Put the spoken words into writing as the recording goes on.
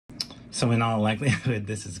So in all likelihood,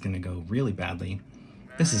 this is going to go really badly.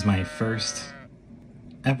 This is my first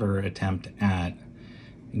ever attempt at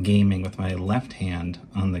gaming with my left hand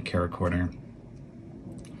on the CharaChorder.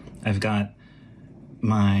 I've got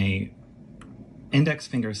my index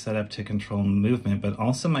finger set up to control movement, but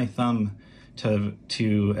also my thumb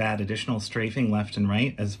to add additional strafing left and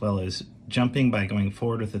right, as well as jumping by going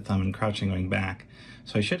forward with the thumb and crouching going back.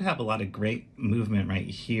 So I should have a lot of great movement right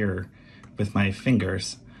here with my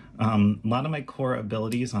fingers. A lot of my core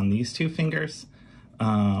abilities on these two fingers,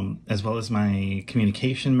 as well as my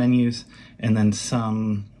communication menus, and then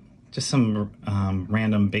some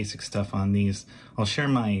random basic stuff on these. I'll share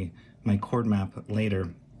my chord map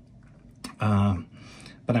later,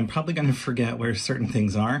 but I'm probably going to forget where certain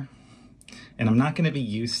things are, and I'm not going to be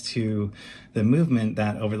used to the movement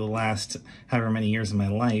that over the last however many years of my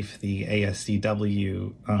life, the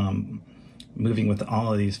ASDW, moving with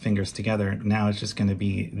all of these fingers together. Now it's just going to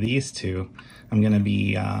be these two. I'm going to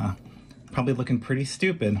be probably looking pretty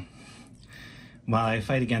stupid while I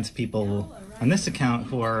fight against people on this account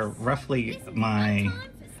who are roughly my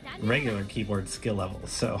regular keyboard skill level.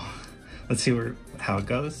 So let's see how it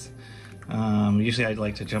goes. Usually I'd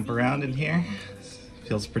like to jump around in here.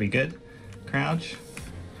 Feels pretty good. Crouch.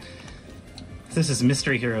 This is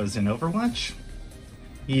Mystery Heroes in Overwatch.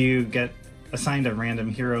 You get assigned a random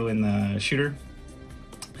hero in the shooter,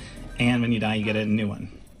 and when you die you get a new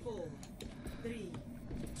one. 4, 3,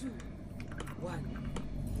 2, 1.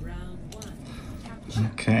 Round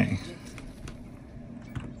 1. Okay.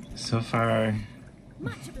 So far,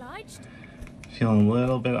 Much obliged. feeling a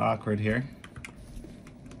little bit awkward here.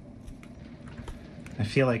 I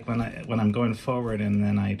feel like when I'm going forward and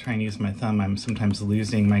then I try and use my thumb, I'm sometimes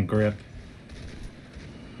losing my grip.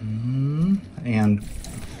 And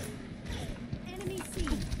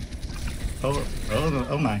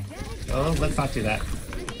oh my. Oh, let's not do that.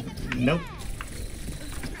 Nope.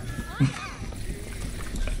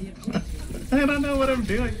 I don't know what I'm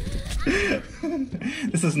doing.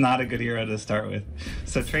 This is not a good hero to start with.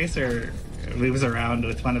 So Tracer moves around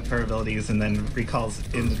with one of her abilities and then recalls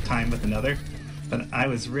into time with another. But I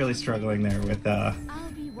was really struggling there with the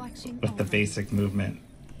basic movement.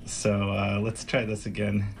 So let's try this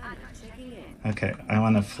again. Okay, I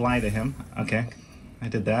want to fly to him. Okay, I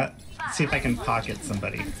did that. Let's see if I can pocket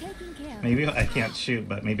somebody. Maybe I can't shoot,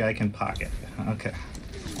 but maybe I can pocket. Okay.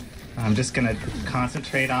 I'm just gonna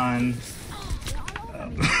concentrate on...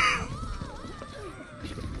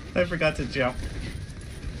 I forgot to jump.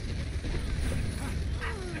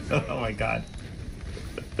 Oh my god.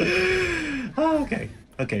 Oh, okay.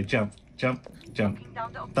 Okay, jump, jump, jump.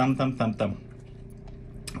 Thumb, thumb, thumb, thumb.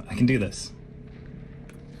 I can do this.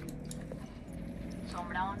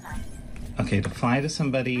 Okay, to fly to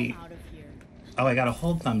somebody... Oh, I gotta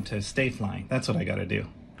hold thumb to stay flying. That's what I gotta do.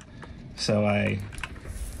 So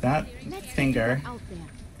that finger,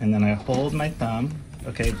 and then I hold my thumb.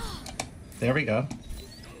 Okay, there we go.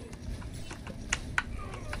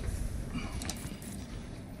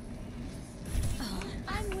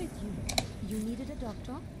 I'm with you. You needed a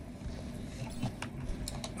doctor?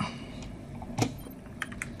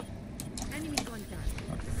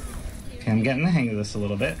 Okay, I'm getting the hang of this a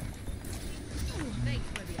little bit.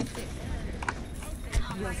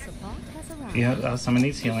 Yeah, oh, someone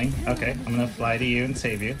needs healing. Okay, I'm gonna fly to you and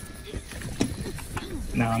save you.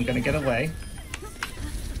 Now I'm gonna get away.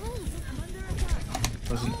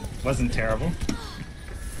 Wasn't terrible.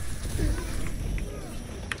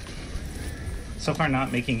 So far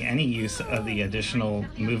not making any use of the additional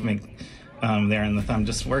movement there in the thumb,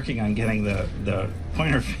 just working on getting the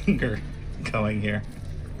pointer finger going here.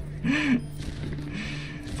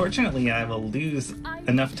 Fortunately, I will lose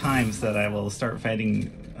enough times that I will start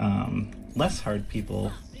fighting less hard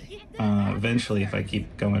people eventually if I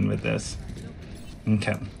keep going with this.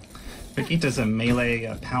 Okay. Brigitta's a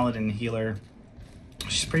melee paladin healer.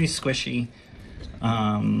 She's pretty squishy.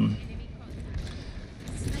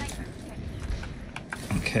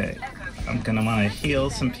 Okay. I'm gonna want to heal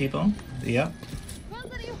some people. Yep.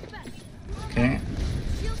 Okay.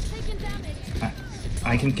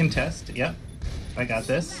 I can contest. Yep. I got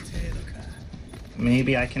this.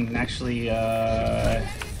 Maybe I can actually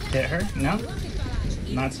hit her? No?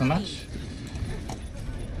 Not so much?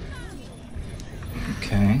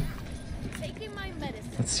 Okay.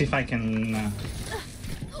 Let's see if I can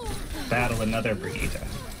battle another Brigitta.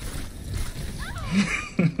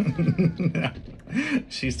 No.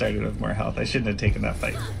 She started with more health. I shouldn't have taken that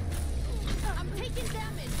fight.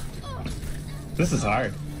 This is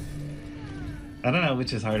hard. I don't know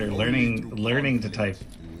which is harder, learning to type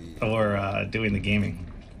or doing the gaming.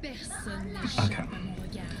 Okay.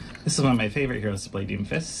 This is one of my favorite heroes to play,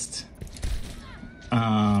 Doomfist.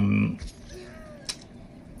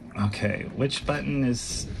 Okay, which button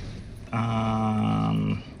is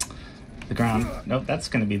the ground? Nope, that's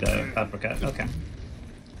going to be the uppercut. Okay.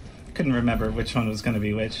 Couldn't remember which one was going to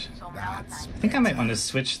be which. I think I might want to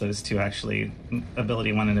switch those two, actually.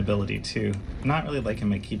 Ability 1 and Ability 2. I'm not really liking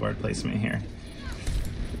my keyboard placement here.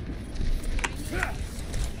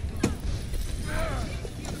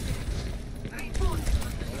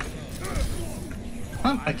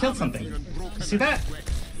 Oh, I killed something. See that?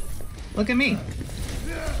 Look at me.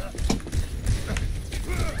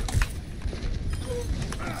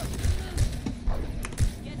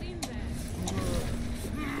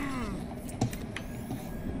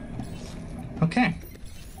 Okay.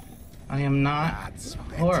 I am not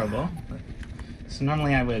horrible. So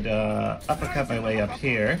normally I would uppercut my way up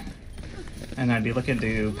here, and I'd be looking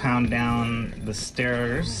to pound down the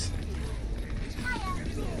stairs.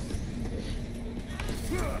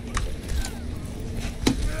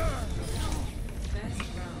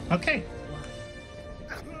 Okay.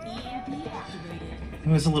 It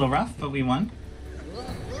was a little rough, but we won.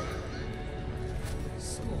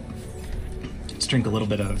 Let's drink a little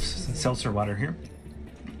bit of seltzer water here.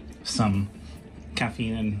 Some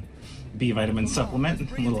caffeine and B vitamin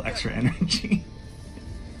supplement, a little extra energy.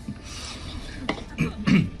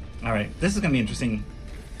 Alright, this is going to be interesting.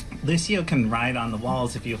 Lucio can ride on the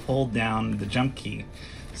walls if you hold down the jump key.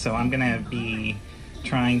 So I'm going to be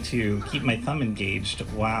trying to keep my thumb engaged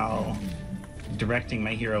while directing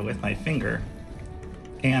my hero with my finger,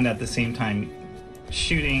 and at the same time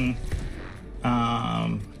shooting,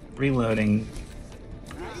 reloading,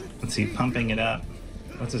 let's see, pumping it up.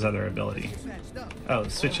 What's his other ability? Oh,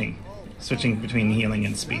 switching between healing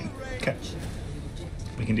and speed. Okay,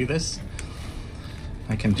 we can do this.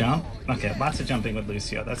 I can jump. Okay, lots of jumping with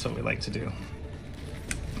Lucio. That's what we like to do.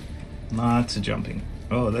 Lots of jumping.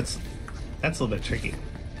 Oh, that's a little bit tricky.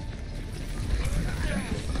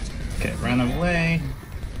 Okay, run away.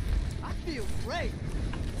 I feel great.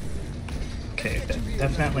 Okay,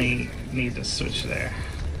 definitely need to switch there.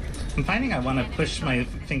 I'm finding I want to push my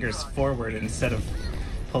fingers forward instead of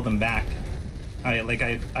pull them back.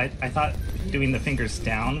 I thought doing the fingers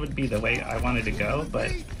down would be the way I wanted to go,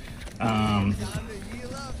 but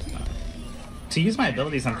to use my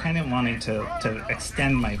abilities, I'm kind of wanting to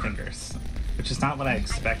extend my fingers, which is not what I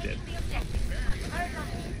expected.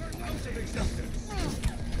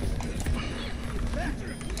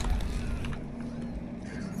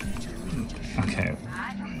 Okay,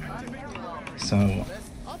 so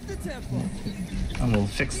and we'll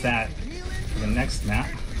fix that for the next map.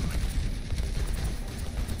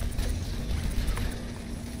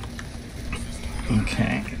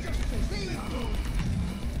 Okay.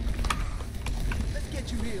 Let's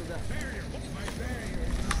get you healed up.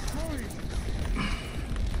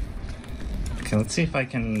 Okay, let's see if I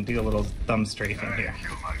can do a little thumb strafing here.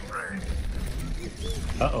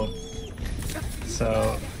 Uh-oh.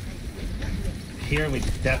 So here we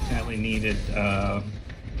definitely needed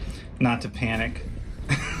not to panic.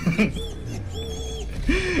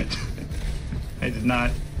 I did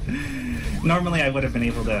not. Normally I would have been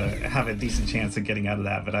able to have a decent chance of getting out of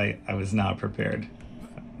that, but I was not prepared.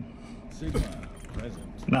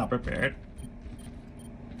 Not prepared.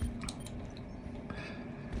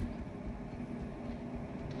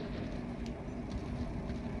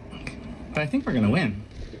 But I think we're gonna win.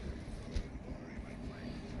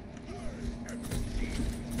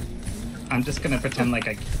 I'm just gonna pretend like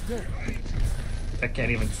I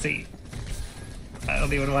can't even see. I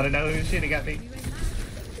don't even want to know who's shooting at me.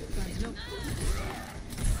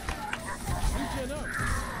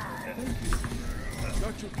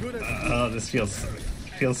 Oh, this feels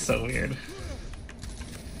so weird.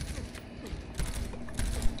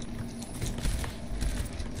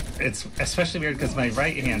 It's especially weird because my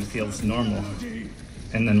right hand feels normal,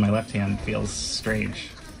 and then my left hand feels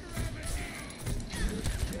strange.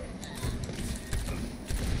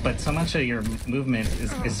 But so much of your movement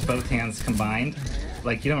is both hands combined.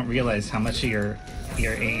 Like, you don't realize how much of your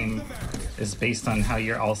aim is based on how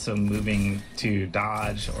you're also moving to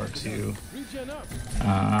dodge or to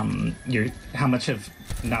how much of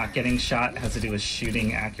not getting shot has to do with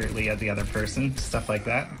shooting accurately at the other person, stuff like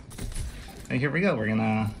that. And here we go. We're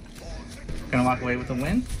gonna walk away with a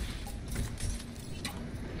win.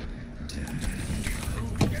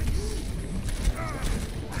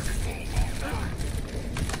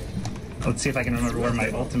 Let's see if I can remember where my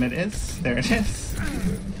ultimate is. There it is.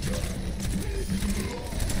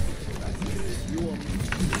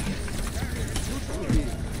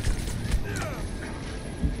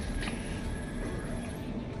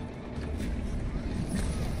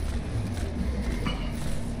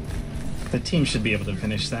 The team should be able to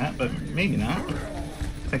finish that, but maybe not.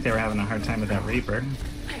 Looks like they were having a hard time with that Reaper.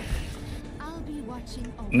 I'll be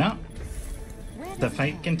watching over. No, Where the does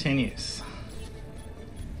fight that- continues.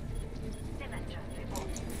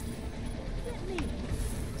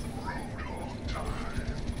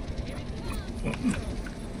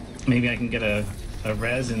 Maybe I can get a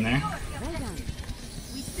res in there. Well done.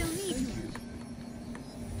 We still need you.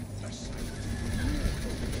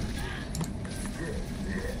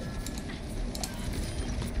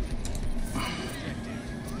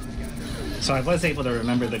 So I was able to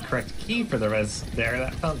remember the correct key for the res there.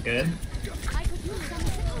 That felt good. I could use some.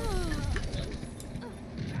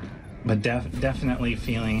 But definitely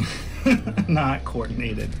feeling not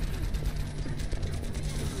coordinated.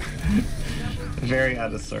 Very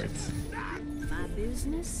out of sorts. My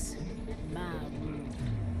business, my rule.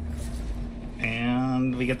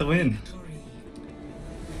 And we get the win.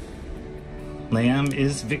 Liam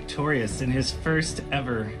is victorious in his first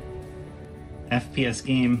ever FPS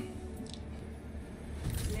game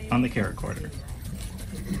on the CharaChorder.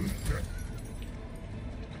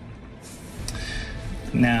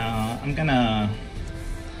 Now, I'm gonna,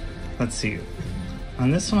 let's see. On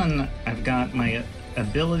this one, I've got my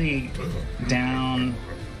ability down.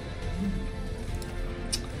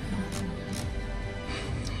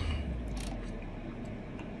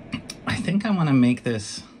 I think I want to make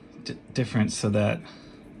this different so that,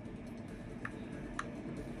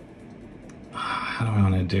 how do I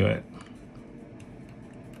want to do it?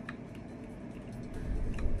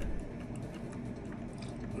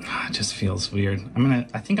 It just feels weird.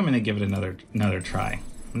 I think I'm gonna give it another try.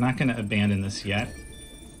 I'm not gonna abandon this yet,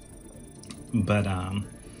 but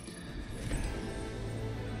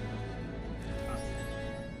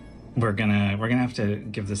we're gonna have to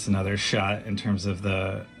give this another shot in terms of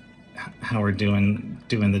how we're doing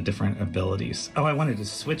the different abilities. Oh, I wanted to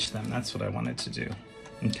switch them. That's what I wanted to do.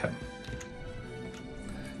 Okay.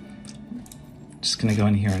 Just gonna go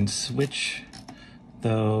in here and switch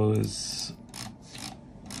those.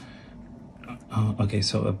 Oh, okay,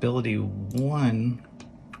 so ability 1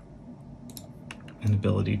 and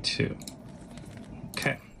ability 2.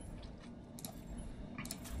 Okay.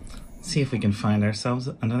 Let's see if we can find ourselves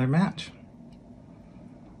another match.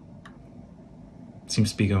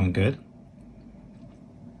 Seems to be going good.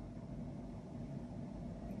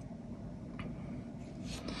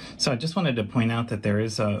 So I just wanted to point out that there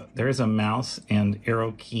is a mouse and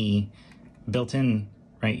arrow key built in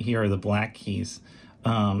right here, the black keys.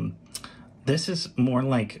 This is more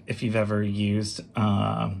like if you've ever tried to use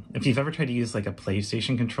like a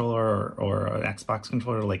PlayStation controller or an Xbox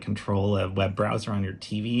controller, like control a web browser on your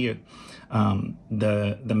TV.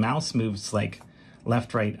 The mouse moves like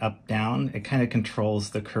left, right, up, down. It kind of controls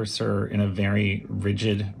the cursor in a very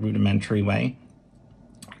rigid, rudimentary way.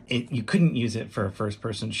 You couldn't use it for a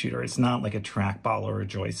first-person shooter. It's not like a trackball or a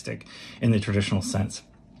joystick in the traditional sense.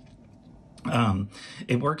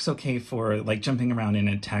 It works okay for like jumping around in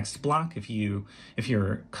a text block if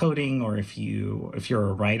you're coding, or if you're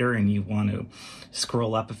a writer and you want to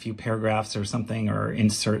scroll up a few paragraphs or something, or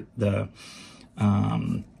insert the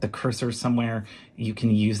cursor somewhere. You can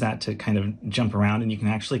use that to kind of jump around, and you can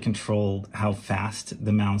actually control how fast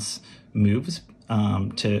the mouse moves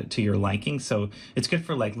to your liking. So it's good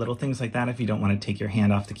for like little things like that if you don't want to take your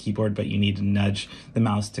hand off the keyboard but you need to nudge the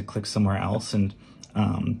mouse to click somewhere else. And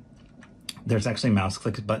there's actually mouse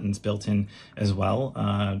click buttons built in as well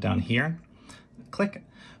down here. Click.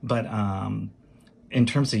 But in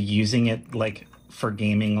terms of using it like for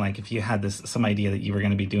gaming, like if you had some idea that you were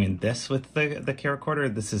going to be doing this with the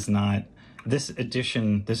CharaChorder,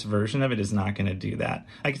 this version of it is not going to do that.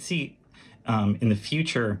 I could see in the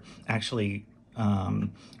future actually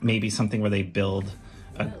maybe something where they build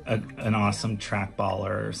an awesome trackball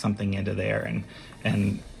or something into there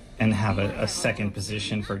and have a second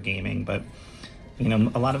position for gaming. But you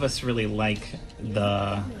know, a lot of us really like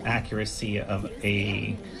the accuracy of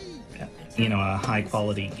a high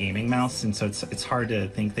quality gaming mouse, and so it's hard to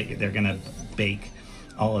think that they're gonna bake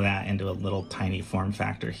all of that into a little tiny form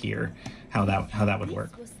factor here, how that would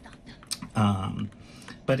work.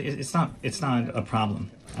 But it's not a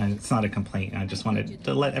problem, and it's not a complaint. I just wanted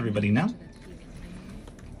to let everybody know.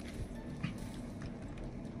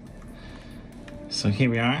 So here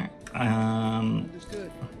we are.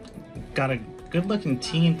 Got a good looking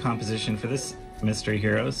team composition for this Mystery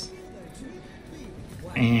Heroes.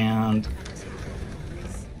 And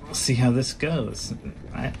we'll see how this goes.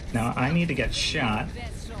 Now I need to get shot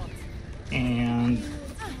and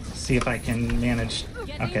see if I can manage.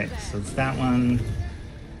 Okay, so it's that one.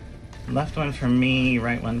 Left one for me,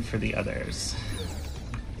 right one for the others.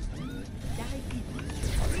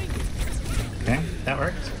 that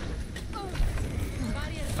worked.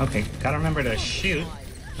 Okay, gotta remember to shoot.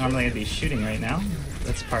 Normally I'd be shooting right now.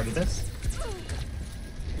 That's part of this.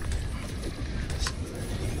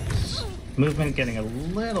 Movement getting a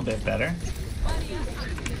little bit better.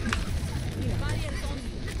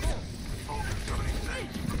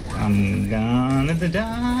 I'm gonna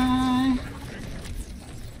die.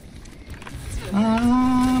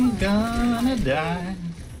 I'm gonna die.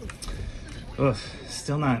 Oof,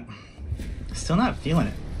 still not feeling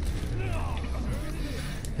it.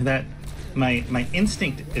 That my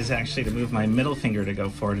instinct is actually to move my middle finger to go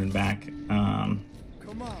forward and back. I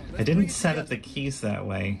didn't set up the keys that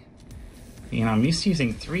way. You know, I'm used to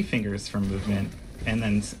using 3 fingers for movement and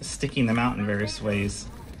then sticking them out in various ways.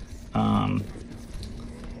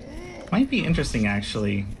 Might be interesting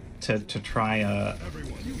actually to try that.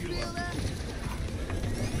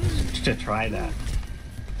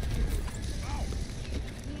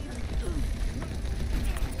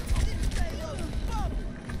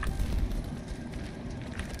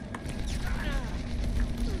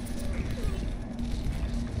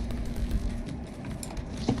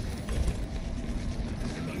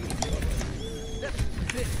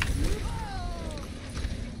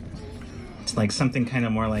 Like something kind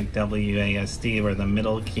of more like WASD, where the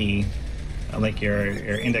middle key, like your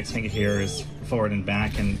index finger here, is forward and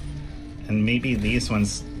back, and maybe these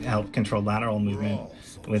ones help control lateral movement,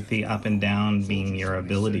 with the up and down being your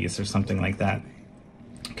abilities or something like that.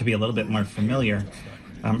 It could be a little bit more familiar.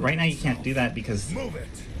 Right now you can't do that because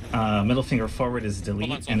middle finger forward is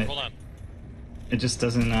delete, and it just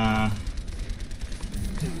doesn't.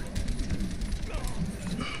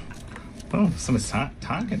 Oh, someone's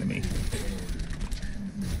talking to me.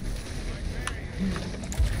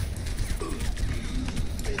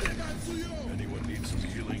 Anyone need some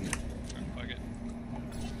healing? Fuck it.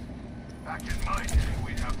 Back in my day,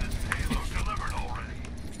 we'd have this payload delivered already.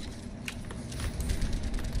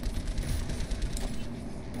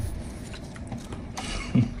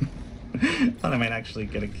 Thought I might actually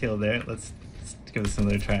get a kill there. Let's give this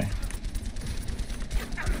another try.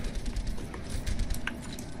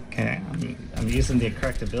 Okay, I'm using the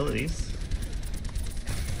correct abilities.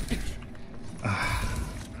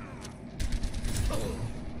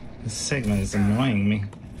 This Sigma is annoying me.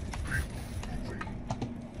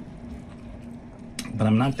 But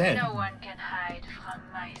I'm not dead. No one can hide from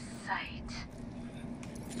my sight.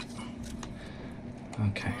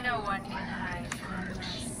 Okay. No one can hide from my sight.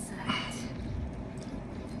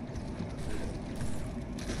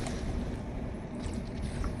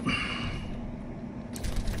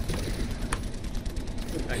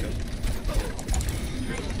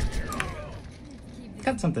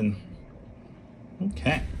 Got something.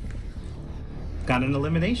 Okay. Got an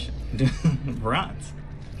elimination. Bronze.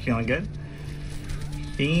 Feeling good?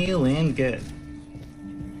 Feeling good.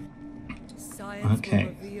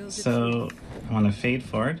 Okay. So I want to fade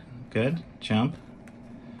forward. Good. Jump.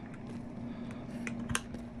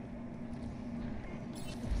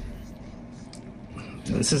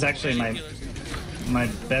 This is actually my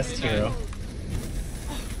best hero.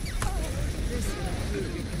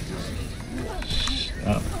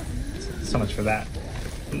 Oh, so much for that.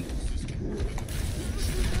 Can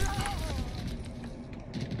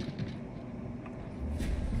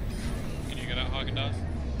you get out Haagen-Dazs?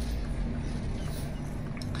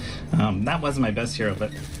 That wasn't my best hero,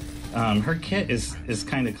 but her kit is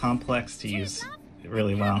kind of complex to use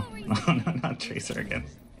really well. Oh, no, not Tracer again.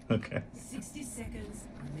 Okay. 60 seconds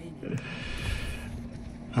remaining.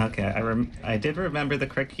 Okay, I did remember the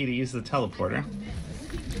correct key to use the teleporter,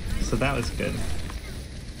 so that was good.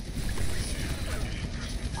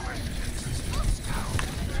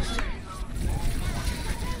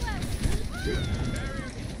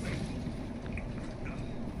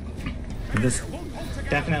 This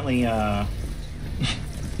definitely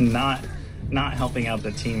not helping out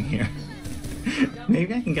the team here.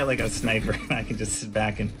 Maybe I can get like a sniper and I can just sit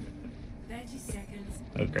back and. 30 seconds.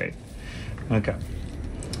 Oh great. Okay.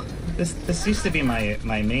 This used to be my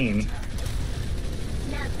main.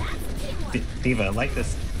 Diva, I like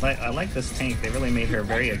this. I like this tank. They really made her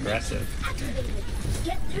very aggressive.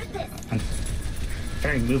 And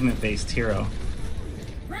very movement-based hero.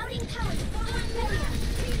 Routing power to forward barrier.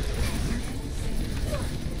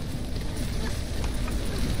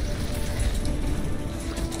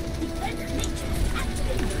 Defender matrix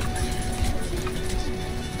activated.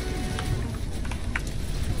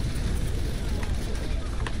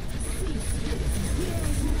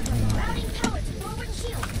 Routing power to forward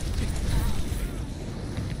shield.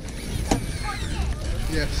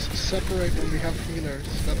 Yes, separate when we have healers.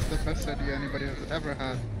 That's the best idea anybody has ever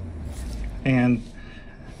had. And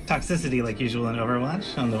toxicity like usual in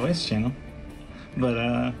Overwatch on the voice channel.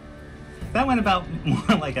 But that went about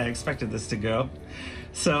more like I expected this to go.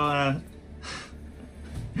 So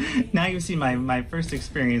now you've seen my first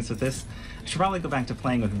experience with this. I should probably go back to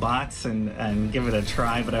playing with bots and give it a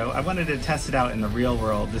try, but I wanted to test it out in the real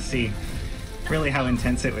world to see really how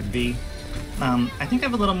intense it would be. I think I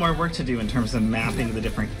have a little more work to do in terms of mapping the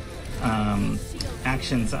different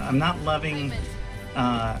actions. I'm not loving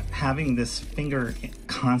having this finger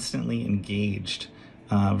constantly engaged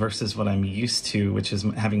versus what I'm used to, which is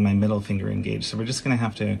having my middle finger engaged. So we're just going to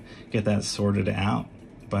have to get that sorted out.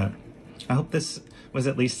 But I hope this was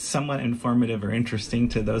at least somewhat informative or interesting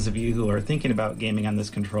to those of you who are thinking about gaming on this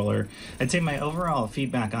controller. I'd say my overall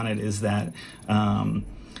feedback on it is that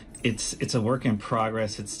it's a work in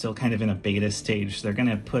progress. It's still kind of in a beta stage. They're going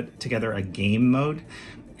to put together a game mode,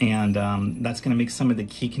 and that's going to make some of the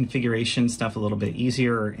key configuration stuff a little bit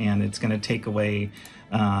easier, and it's going to take away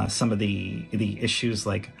some of the issues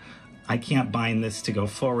like I can't bind this to go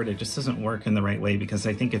forward. It just doesn't work in the right way because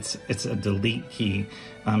I think it's a delete key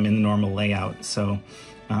in the normal layout. So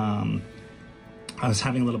I was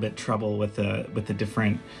having a little bit trouble with the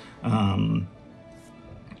different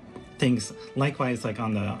things. Likewise, like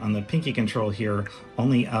on the pinky control here,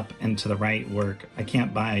 only up and to the right work. I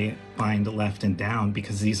can't bind left and down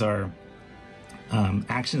because these are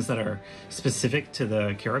actions that are specific to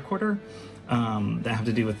the CharaChorder that have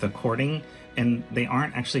to do with the chording, and they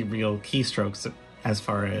aren't actually real keystrokes as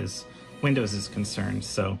far as Windows is concerned.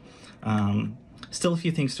 So still a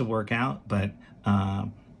few things to work out, but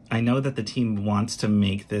I know that the team wants to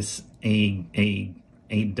make this a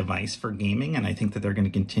device for gaming, and I think that they're going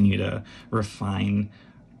to continue to refine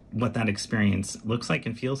what that experience looks like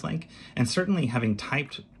and feels like. And certainly having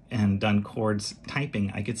typed and done chords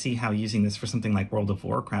typing, I could see how using this for something like World of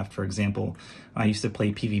Warcraft, for example. I used to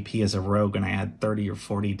play PvP as a rogue, and I had 30 or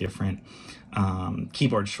 40 different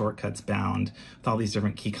keyboard shortcuts bound with all these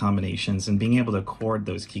different key combinations, and being able to chord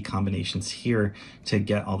those key combinations here to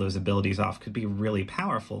get all those abilities off could be really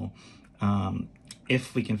powerful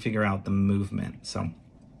if we can figure out the movement. So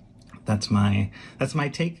that's my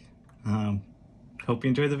take. Hope you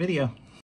enjoy the video.